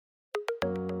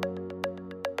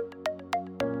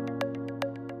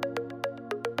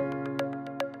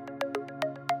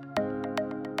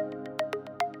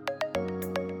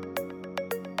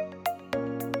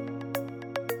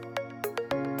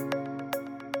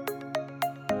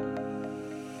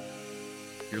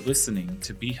You're listening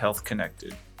to Be Health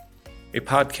Connected, a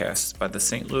podcast by the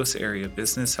St. Louis Area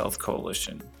Business Health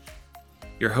Coalition.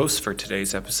 Your host for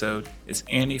today's episode is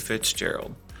Annie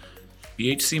Fitzgerald,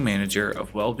 BHC Manager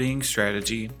of Wellbeing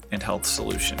Strategy and Health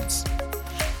Solutions.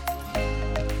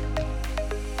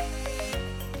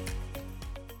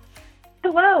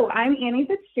 Hello, I'm Annie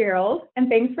Fitzgerald, and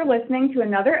thanks for listening to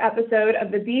another episode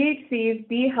of the BHC's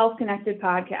Be Health Connected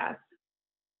podcast.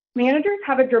 Managers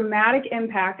have a dramatic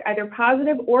impact, either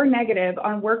positive or negative,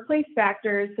 on workplace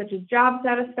factors such as job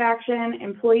satisfaction,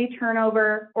 employee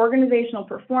turnover, organizational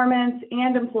performance,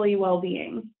 and employee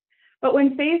well-being. But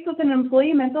when faced with an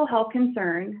employee mental health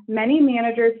concern, many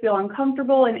managers feel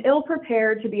uncomfortable and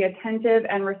ill-prepared to be attentive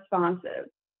and responsive.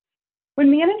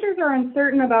 When managers are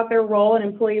uncertain about their role in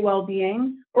employee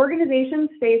well-being, organizations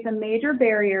face a major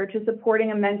barrier to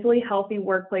supporting a mentally healthy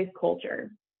workplace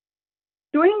culture.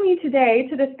 Joining me today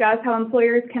to discuss how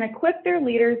employers can equip their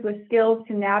leaders with skills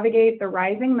to navigate the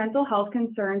rising mental health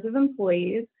concerns of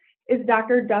employees is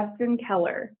Dr. Dustin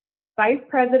Keller, Vice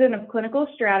President of Clinical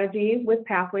Strategy with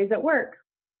Pathways at Work.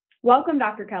 Welcome,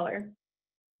 Dr. Keller.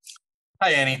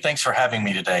 Hi, Annie. Thanks for having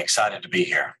me today. Excited to be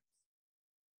here.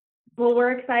 Well,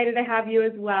 we're excited to have you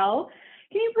as well.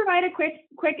 Can you provide a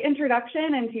quick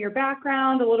introduction into your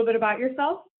background, a little bit about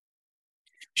yourself?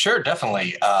 Sure,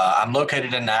 definitely. I'm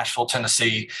located in Nashville,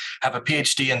 Tennessee, have a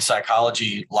PhD in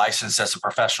psychology, licensed as a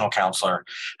professional counselor,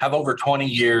 have over 20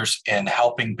 years in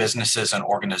helping businesses and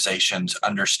organizations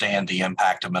understand the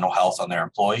impact of mental health on their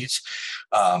employees,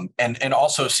 and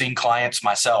also seeing clients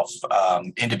myself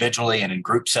individually and in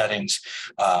group settings,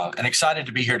 and excited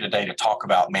to be here today to talk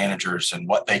about managers and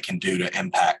what they can do to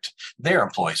impact their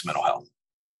employees' mental health.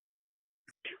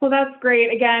 Well, that's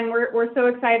great. Again, we're so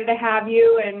excited to have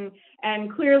you,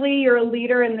 and clearly you're a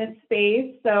leader in this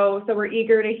space. So we're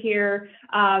eager to hear,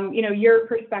 your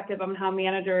perspective on how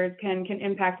managers can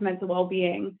impact mental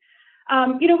well-being.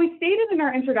 We stated in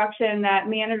our introduction that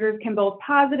managers can both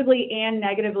positively and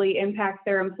negatively impact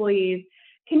their employees.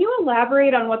 Can you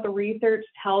elaborate on what the research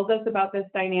tells us about this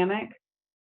dynamic?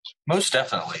 Most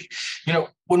definitely.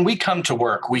 When we come to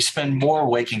work, we spend more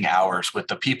waking hours with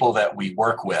the people that we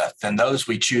work with than those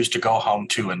we choose to go home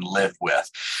to and live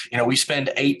with. We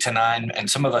spend 8 to 9, and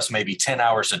some of us maybe 10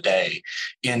 hours a day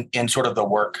in sort of the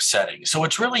work setting. So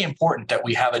it's really important that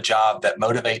we have a job that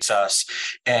motivates us,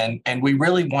 and we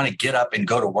really want to get up and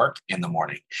go to work in the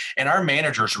morning. And our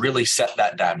managers really set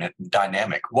that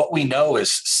dynamic. What we know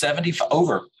is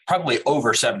probably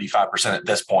over 75% at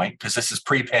this point, because this is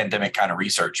pre-pandemic kind of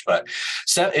research, but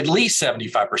at least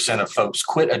 75% of folks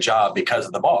quit a job because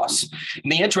of the boss. And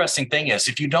the interesting thing is,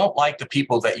 if you don't like the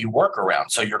people that you work around,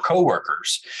 so your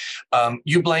coworkers,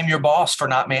 you blame your boss for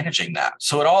not managing that.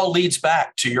 So it all leads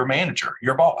back to your manager,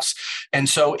 your boss. And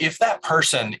so if that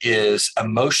person is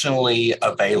emotionally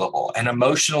available and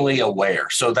emotionally aware,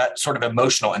 so that sort of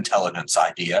emotional intelligence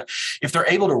idea, if they're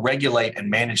able to regulate and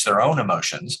manage their own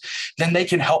emotions, then they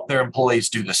can help their employees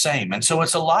do the same. And so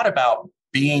it's a lot about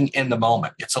being in the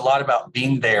moment. It's a lot about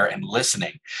being there and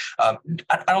listening. I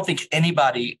don't think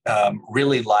anybody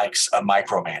really likes a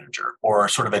micromanager or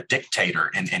sort of a dictator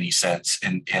in any sense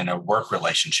in a work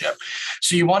relationship.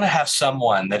 So you want to have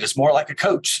someone that is more like a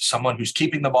coach, someone who's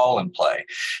keeping the ball in play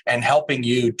and helping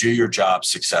you do your job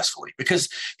successfully. Because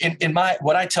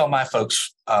what I tell my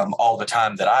folks all the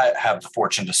time that I have the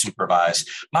fortune to supervise,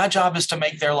 my job is to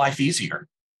make their life easier.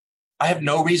 I have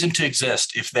no reason to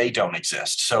exist if they don't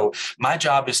exist. So my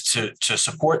job is to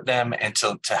support them and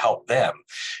to help them.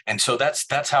 And so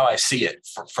that's how I see it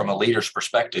from a leader's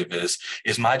perspective is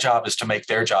my job is to make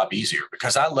their job easier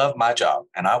because I love my job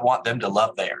and I want them to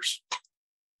love theirs.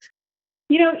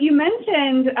 You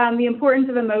mentioned the importance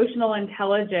of emotional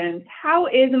intelligence. How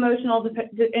is emotional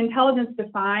intelligence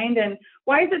defined, and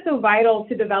why is it so vital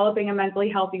to developing a mentally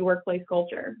healthy workplace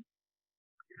culture?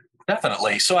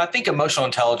 Definitely. So I think emotional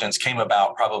intelligence came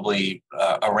about probably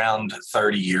around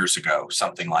 30 years ago,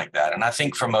 something like that. And I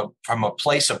think from a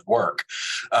place of work,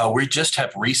 we just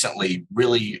have recently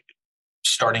really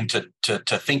starting to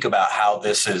think about how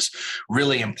this is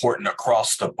really important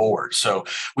across the board. So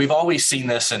we've always seen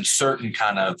this in certain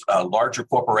kind of larger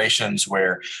corporations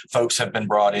where folks have been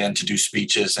brought in to do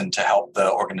speeches and to help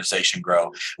the organization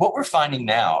grow. What we're finding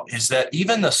now is that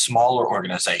even the smaller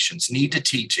organizations need to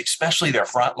teach, especially their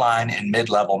frontline and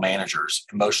mid-level managers,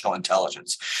 emotional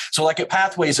intelligence. So like at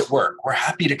Pathways at Work, we're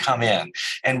happy to come in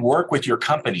and work with your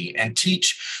company and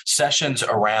teach sessions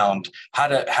around how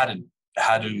to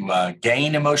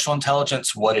gain emotional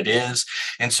intelligence, what it is.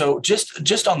 And so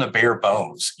just on the bare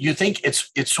bones, you think it's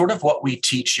sort of what we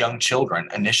teach young children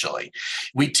initially.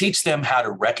 We teach them how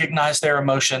to recognize their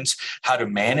emotions, how to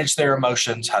manage their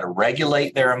emotions, how to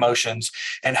regulate their emotions,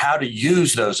 and how to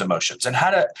use those emotions, and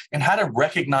how to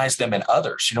recognize them in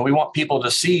others. We want people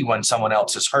to see when someone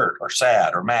else is hurt or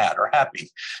sad or mad or happy.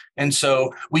 And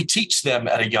so we teach them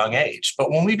at a young age. But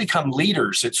when we become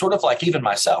leaders, it's sort of like even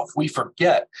myself, we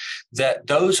forget that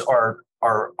those are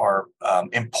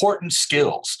important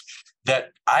skills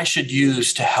that I should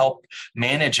use to help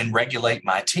manage and regulate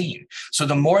my team. So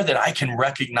the more that I can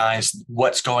recognize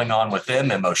what's going on with them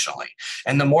emotionally,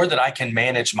 and the more that I can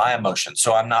manage my emotions,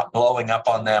 so I'm not blowing up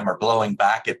on them or blowing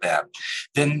back at them,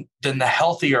 then the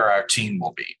healthier our team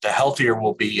will be, the healthier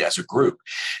we'll be as a group.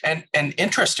 And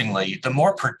interestingly, the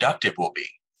more productive we'll be.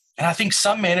 And I think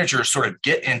some managers sort of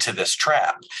get into this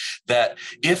trap that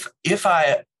if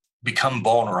I become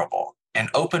vulnerable and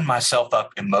open myself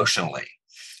up emotionally,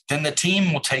 then the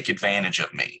team will take advantage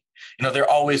of me. They're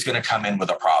always going to come in with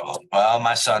a problem. Well,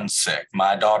 my son's sick.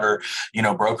 My daughter,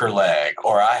 broke her leg,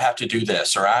 or I have to do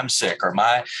this, or I'm sick, or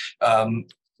my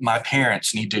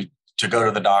parents need to go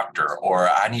to the doctor, or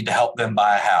I need to help them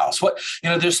buy a house.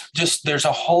 There's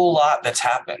a whole lot that's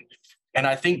happened. And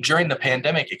I think during the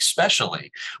pandemic,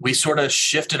 especially, we sort of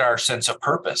shifted our sense of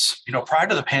purpose. Prior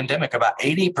to the pandemic, about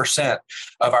 80%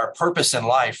 of our purpose in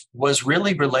life was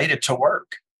really related to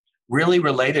work, really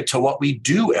related to what we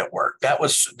do at work.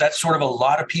 That's sort of a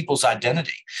lot of people's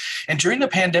identity. And during the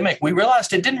pandemic, we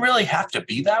realized it didn't really have to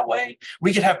be that way.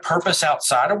 We could have purpose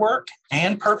outside of work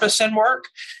and purpose in work.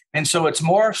 And so it's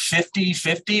more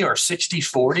 50-50 or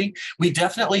 60-40. We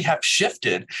definitely have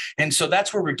shifted. And so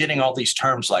that's where we're getting all these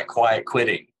terms like quiet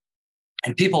quitting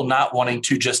and people not wanting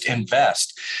to just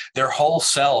invest their whole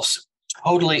selves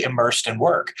totally immersed in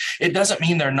work. It doesn't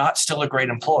mean they're not still a great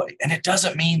employee. And it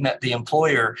doesn't mean that the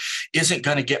employer isn't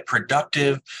going to get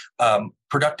productive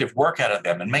work out of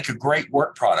them and make a great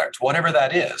work product, whatever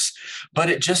that is. But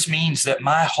it just means that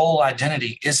my whole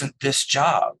identity isn't this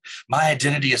job. My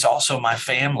identity is also my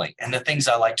family and the things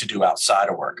I like to do outside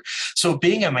of work. So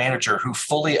being a manager who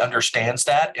fully understands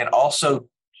that and also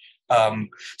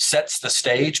sets the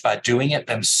stage by doing it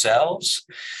themselves,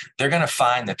 they're going to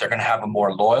find that they're going to have a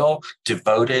more loyal,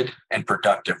 devoted, and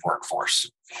productive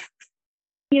workforce.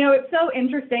 It's so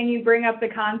interesting you bring up the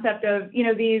concept of,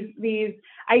 these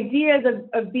ideas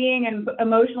of being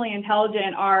emotionally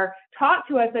intelligent are taught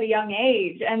to us at a young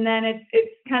age. And then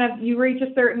it's kind of, you reach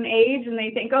a certain age and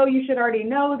they think, oh, you should already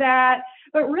know that.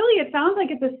 But really, it sounds like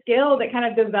it's a skill that kind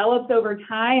of develops over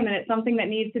time, and it's something that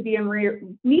needs to be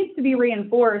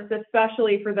reinforced,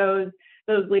 especially for those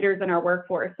leaders in our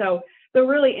workforce. So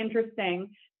really interesting.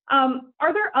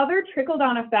 Are there other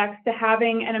trickle-down effects to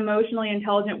having an emotionally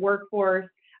intelligent workforce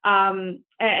and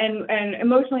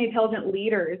emotionally intelligent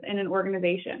leaders in an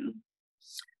organization?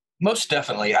 Most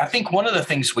definitely. I think one of the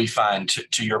things we find,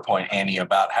 to your point, Annie,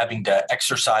 about having to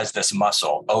exercise this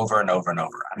muscle over and over and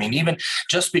over. I mean, even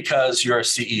just because you're a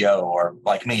CEO or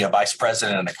like me, a vice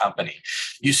president in a company,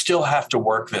 you still have to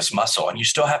work this muscle, and you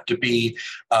still have to be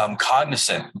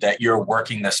cognizant that you're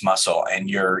working this muscle and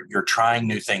you're trying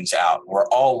new things out. We're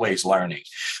always learning.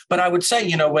 But I would say,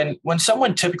 when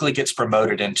someone typically gets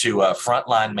promoted into a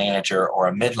frontline manager or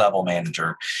a mid-level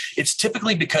manager, it's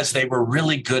typically because they were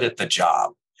really good at the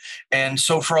job. And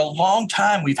so for a long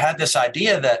time, we've had this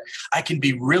idea that I can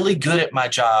be really good at my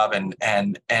job, and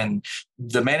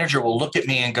the manager will look at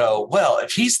me and go, well,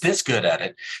 if he's this good at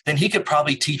it, then he could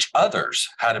probably teach others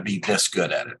how to be this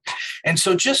good at it. And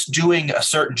so just doing a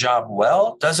certain job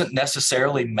well doesn't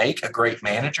necessarily make a great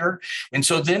manager. And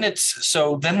so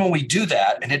then when we do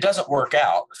that and it doesn't work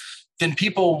out, then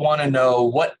people want to know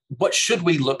what should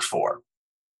we look for?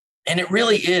 And it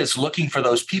really is looking for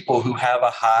those people who have a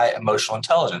high emotional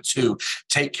intelligence, who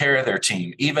take care of their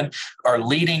team, even are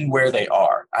leading where they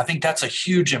are. I think that's a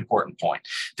huge important point,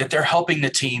 that they're helping the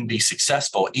team be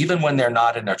successful, even when they're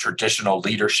not in a traditional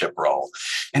leadership role.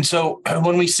 And so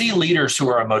when we see leaders who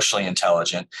are emotionally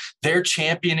intelligent, they're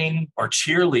championing or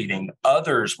cheerleading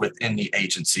others within the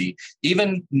agency,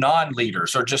 even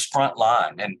non-leaders or just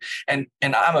frontline. And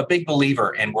I'm a big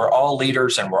believer in we're all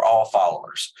leaders and we're all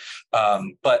followers.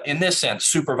 But in this sense,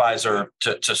 supervisor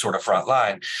to sort of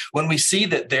frontline, when we see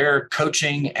that they're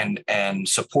coaching and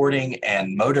supporting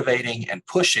and motivating and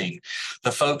pushing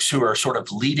the folks who are sort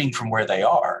of leading from where they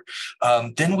are,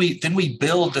 then we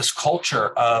build this culture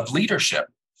of leadership,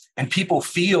 and people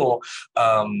feel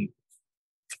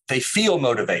they feel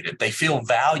motivated, they feel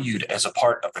valued as a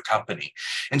part of the company.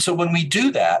 And so when we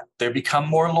do that, they become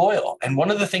more loyal. And one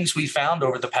of the things we found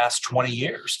over the past 20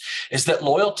 years is that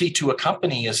loyalty to a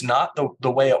company is not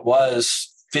the way it was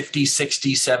 50,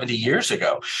 60, 70 years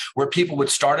ago, where people would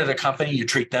start at a company, you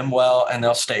treat them well, and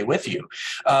they'll stay with you.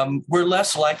 We're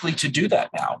less likely to do that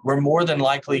now. We're more than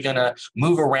likely going to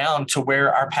move around to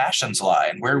where our passions lie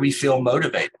and where we feel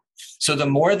motivated. So the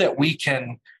more that we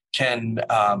can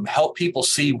help people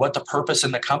see what the purpose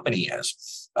in the company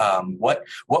is, what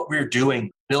we're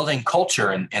doing, building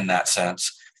culture in that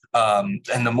sense.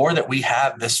 And the more that we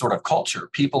have this sort of culture,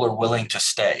 people are willing to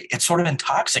stay. It's sort of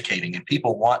intoxicating and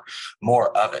people want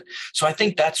more of it. So I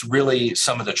think that's really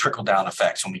some of the trickle down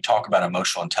effects when we talk about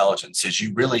emotional intelligence is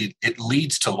it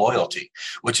leads to loyalty,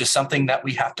 which is something that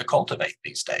we have to cultivate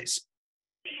these days.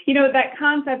 That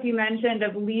concept you mentioned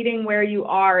of leading where you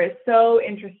are is so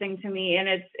interesting to me. And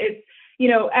it's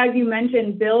as you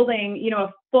mentioned, building,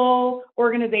 a full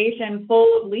organization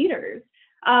full of leaders.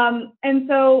 And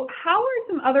so how are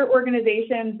some other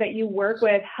organizations that you work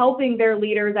with helping their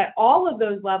leaders at all of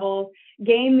those levels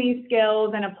gain these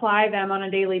skills and apply them on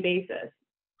a daily basis?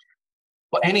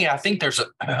 Well, Annie, I think there's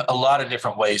a lot of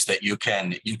different ways that you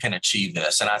can achieve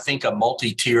this. And I think a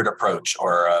multi-tiered approach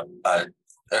or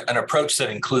an approach that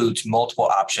includes multiple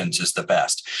options is the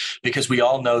best, because we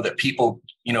all know that people,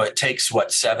 it takes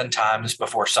 7 times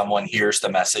before someone hears the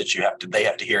message. They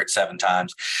have to hear it 7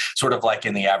 times, sort of like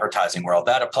in the advertising world.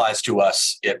 That applies to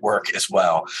us at work as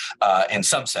well, in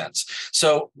some sense.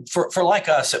 So for like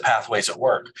us at Pathways at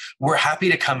Work, we're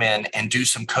happy to come in and do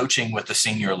some coaching with the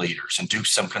senior leaders and do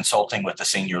some consulting with the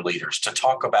senior leaders to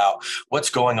talk about what's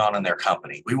going on in their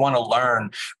company. We want to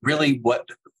learn really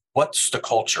what's the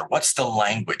culture? What's the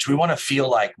language? We want to feel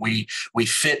like we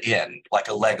fit in like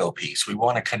a Lego piece. We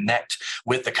want to connect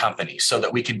with the company so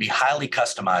that we can be highly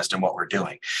customized in what we're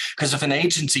doing. Because if an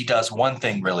agency does one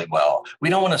thing really well, we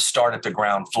don't want to start at the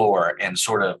ground floor and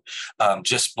sort of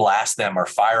just blast them or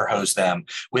fire hose them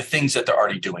with things that they're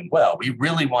already doing well. We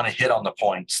really want to hit on the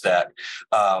points that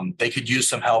they could use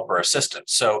some help or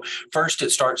assistance. So first,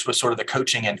 it starts with sort of the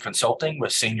coaching and consulting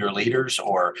with senior leaders,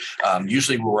 or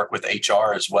usually we work with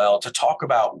HR as well, to talk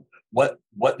about what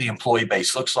the employee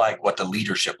base looks like, what the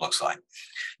leadership looks like.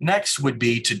 Next would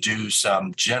be to do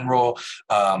some general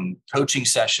coaching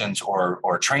sessions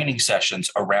or training sessions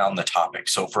around the topic.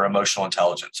 So for emotional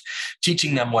intelligence,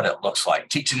 teaching them what it looks like,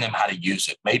 teaching them how to use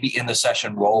it, maybe in the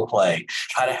session role play,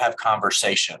 how to have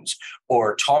conversations,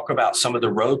 or talk about some of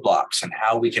the roadblocks and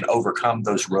how we can overcome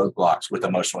those roadblocks with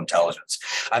emotional intelligence.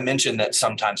 I mentioned that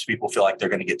sometimes people feel like they're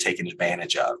going to get taken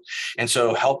advantage of. And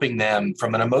so helping them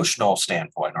from an emotional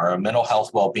standpoint or a mental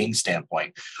health well-being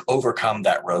standpoint, overcome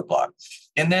that roadblock.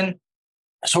 And then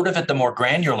sort of at the more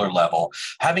granular level,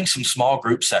 having some small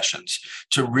group sessions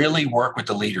to really work with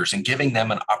the leaders and giving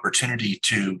them an opportunity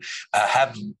to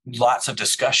have lots of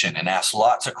discussion and ask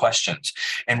lots of questions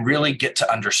and really get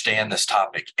to understand this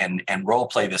topic and role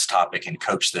play this topic and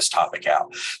coach this topic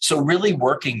out. So really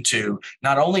working to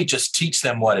not only just teach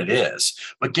them what it is,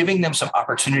 but giving them some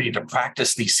opportunity to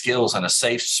practice these skills in a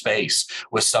safe space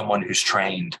with someone who's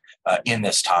trained in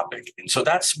this topic. And so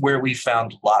that's where we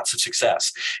found lots of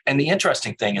success. And the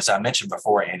interesting thing, as I mentioned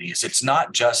before, Andy, is it's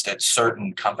not just at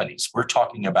certain companies. We're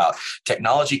talking about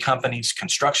technology companies,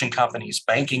 construction companies,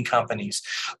 banking companies,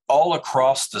 all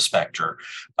across the spectrum.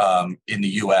 In the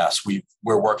U.S.,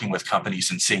 we're working with companies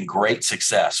and seeing great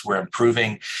success. We're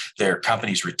improving their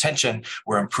company's retention.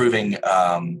 We're improving,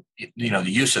 the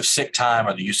use of sick time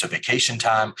or the use of vacation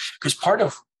time, because part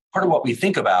of what we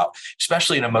think about,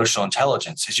 especially in emotional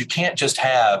intelligence, is you can't just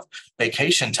have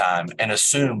vacation time and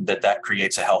assume that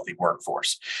creates a healthy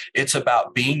workforce. It's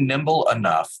about being nimble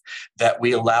enough that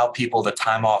we allow people the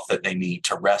time off that they need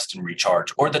to rest and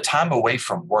recharge, or the time away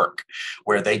from work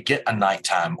where they get a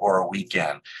nighttime or a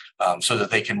weekend, so that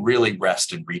they can really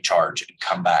rest and recharge and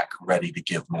come back ready to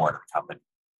give more to the company.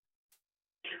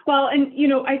 Well, and,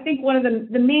 I think one of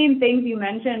the main things you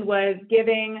mentioned was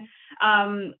giving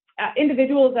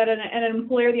individuals at an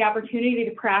employer the opportunity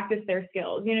to practice their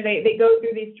skills. They go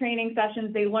through these training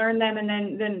sessions, they learn them, and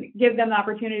then give them the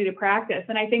opportunity to practice.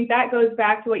 And I think that goes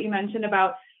back to what you mentioned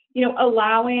about,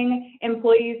 allowing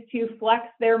employees to flex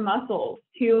their muscles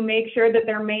to make sure that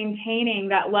they're maintaining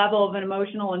that level of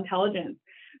emotional intelligence.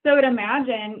 So I would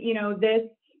imagine, this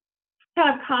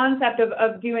kind of concept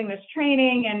of doing this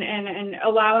training and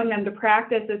allowing them to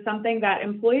practice is something that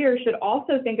employers should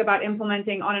also think about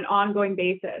implementing on an ongoing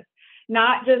basis.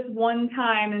 not just one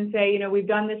time and say, we've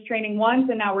done this training once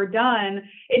and now we're done.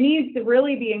 It needs to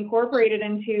really be incorporated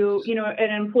into,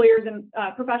 an employer's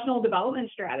professional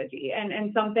development strategy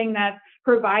and something that's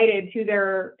provided to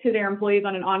their employees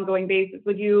on an ongoing basis.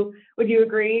 Would you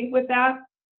agree with that?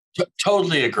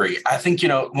 Totally agree. I think,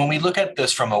 when we look at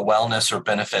this from a wellness or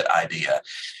benefit idea,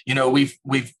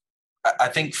 I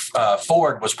think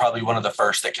Ford was probably one of the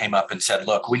first that came up and said,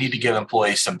 look, we need to give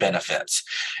employees some benefits.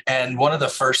 And one of the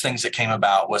first things that came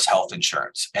about was health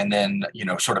insurance, and then,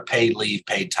 sort of paid leave,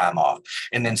 paid time off,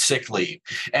 and then sick leave.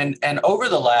 And over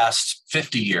the last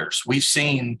 50 years, we've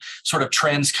seen sort of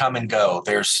trends come and go.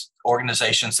 There's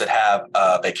organizations that have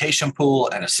a vacation pool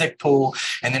and a sick pool.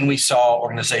 And then we saw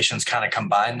organizations kind of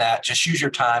combine that, just use your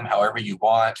time however you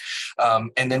want.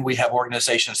 And then we have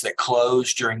organizations that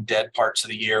close during dead parts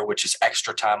of the year, which is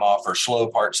extra time off, or slow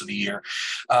parts of the year.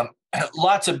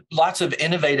 Lots of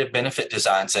innovative benefit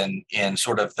designs in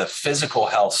sort of the physical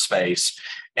health space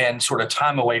and sort of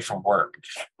time away from work.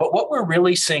 But what we're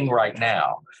really seeing right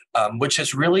now, which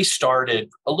has really started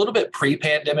a little bit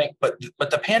pre-pandemic, but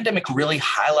the pandemic really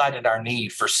highlighted our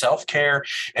need for self-care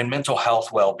and mental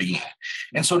health well-being.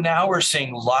 And so now we're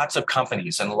seeing lots of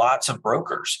companies and lots of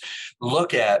brokers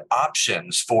look at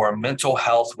options for mental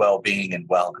health well-being and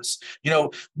wellness.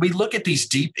 We look at these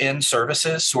deep end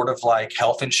services, sort of like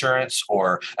health insurance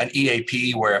or an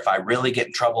EAP, where if I really get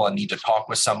in trouble and need to talk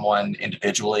with someone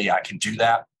individually, I can do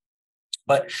that.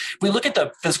 But if we look at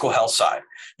the physical health side,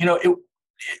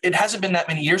 it hasn't been that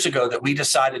many years ago that we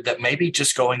decided that maybe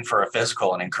just going for a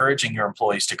physical and encouraging your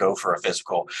employees to go for a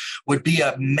physical would be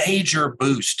a major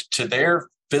boost to their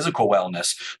physical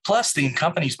wellness, plus the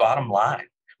company's bottom line.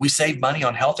 We save money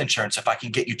on health insurance if I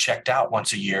can get you checked out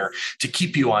once a year to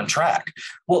keep you on track.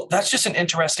 Well, that's just an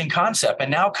interesting concept.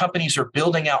 And now companies are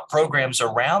building out programs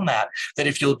around that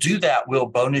if you'll do that, we'll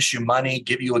bonus you money,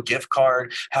 give you a gift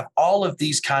card, have all of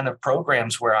these kind of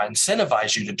programs where I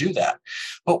incentivize you to do that.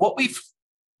 But what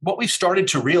we've started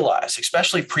to realize,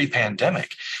 especially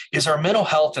pre-pandemic, is our mental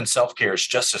health and self-care is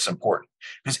just as important.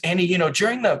 Because Andy,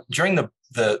 during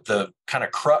the kind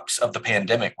of crux of the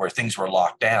pandemic where things were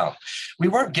locked down, we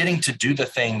weren't getting to do the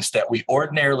things that we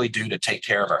ordinarily do to take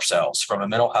care of ourselves from a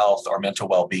mental health or mental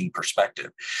well-being perspective.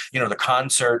 The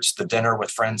concerts, the dinner with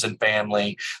friends and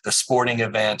family, the sporting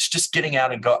events, just getting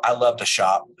out and go. I love to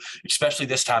shop, especially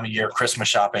this time of year, Christmas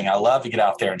shopping. I love to get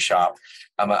out there and shop.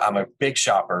 I'm a big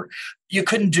shopper. You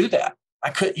couldn't do that. I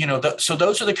could, so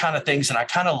those are the kind of things, and I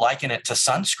kind of liken it to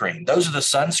sunscreen. Those are the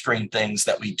sunscreen things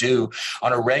that we do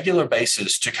on a regular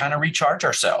basis to kind of recharge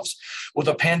ourselves. Well,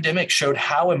 the pandemic showed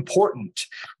how important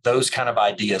those kind of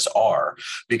ideas are,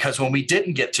 because when we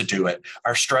didn't get to do it,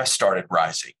 our stress started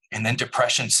rising, and then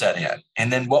depression set in,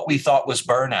 and then what we thought was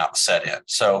burnout set in.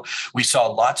 So we saw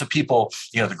lots of people,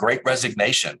 the Great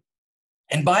Resignation.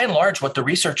 And by and large, what the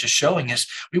research is showing is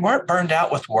we weren't burned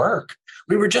out with work.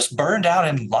 We were just burned out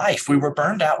in life. We were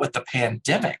burned out with the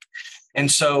pandemic.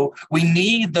 And so we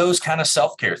need those kind of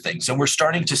self-care things. And we're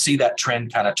starting to see that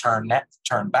trend kind of turn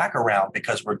back around,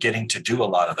 because we're getting to do a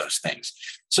lot of those things.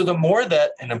 So the more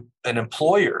that an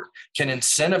employer can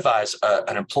incentivize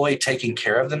an employee taking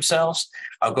care of themselves,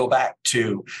 I'll go back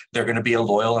to, they're going to be a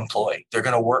loyal employee. They're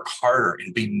going to work harder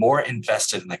and be more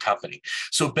invested in the company.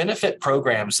 So benefit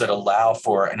programs that allow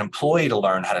for an employee to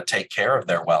learn how to take care of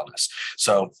their wellness.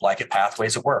 So like at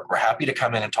Pathways at Work, we're happy to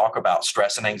come in and talk about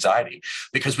stress and anxiety,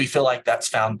 because we feel like that's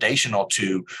foundational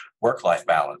to work-life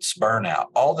balance, burnout,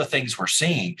 all the things we're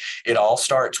seeing. It all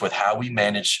starts with how we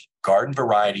manage garden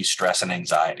variety stress and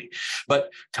anxiety. But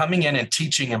coming in and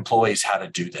teaching employees how to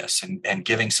do this and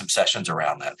giving some sessions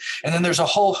around that. And then there's a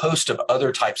whole host of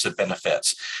other types of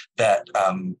benefits that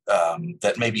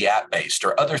that may be app-based,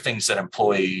 or other things that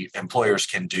employers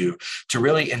can do to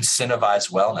really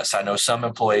incentivize wellness. I know some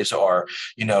employees are,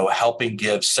 helping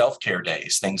give self-care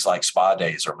days, things like spa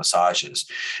days or massages.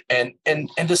 And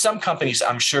to some companies,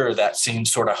 I'm sure that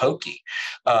seems sort of hokey.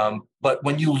 But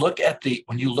when you look at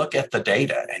the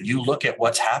data and you look at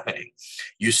what's happening,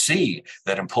 you see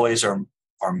that employees are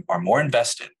more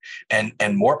invested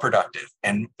and more productive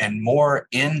and more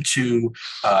into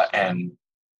and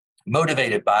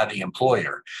motivated by the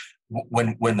employer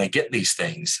when they get these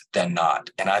things than not.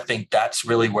 And I think that's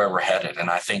really where we're headed. And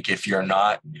I think if you're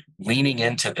not leaning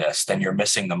into this, then you're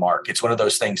missing the mark. It's one of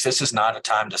those things. This is not a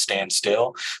time to stand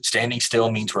still. Standing still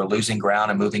means we're losing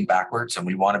ground and moving backwards, and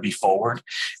we want to be forward.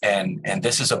 And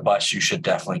this is a bus you should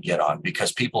definitely get on,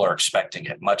 because people are expecting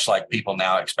it, much like people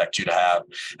now expect you to have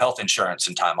health insurance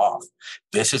and time off.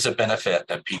 This is a benefit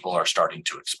that people are starting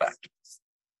to expect.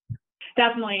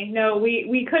 Definitely. No,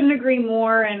 we couldn't agree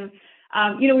more. And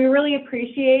We really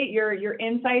appreciate your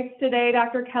insights today,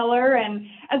 Dr. Keller. And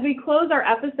as we close our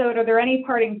episode, are there any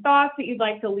parting thoughts that you'd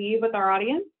like to leave with our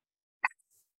audience?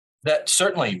 That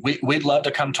certainly, we'd love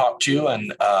to come talk to you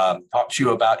and talk to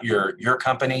you about your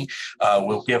company.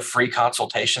 We'll give free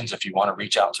consultations if you want to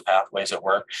reach out to Pathways at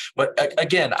Work. But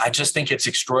again, I just think it's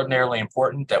extraordinarily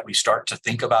important that we start to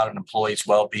think about an employee's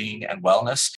well-being and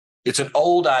wellness. It's an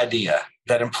old idea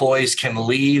that employees can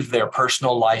leave their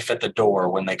personal life at the door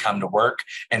when they come to work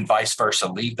and vice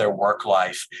versa, leave their work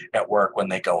life at work when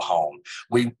they go home.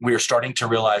 We're starting to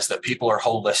realize that people are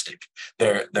holistic.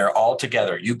 They're all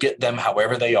together. You get them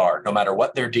however they are, no matter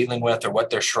what they're dealing with or what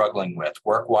they're struggling with,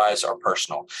 work-wise or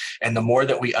personal. And the more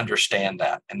that we understand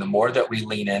that, and the more that we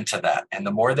lean into that, and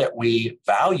the more that we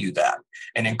value that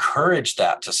and encourage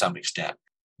that to some extent,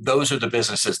 those are the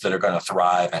businesses that are going to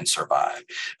thrive and survive.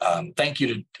 Thank you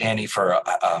to Annie for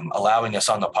allowing us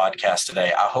on the podcast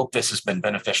today. I hope this has been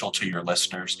beneficial to your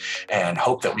listeners and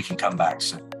hope that we can come back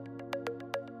soon.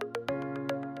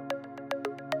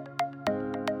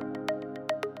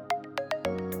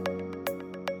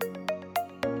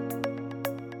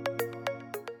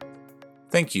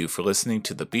 Thank you for listening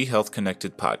to the Be Health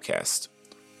Connected podcast.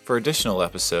 For additional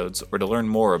episodes or to learn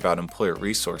more about employer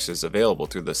resources available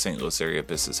through the St. Louis Area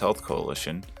Business Health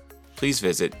Coalition, please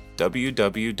visit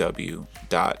www.stlbhc.org.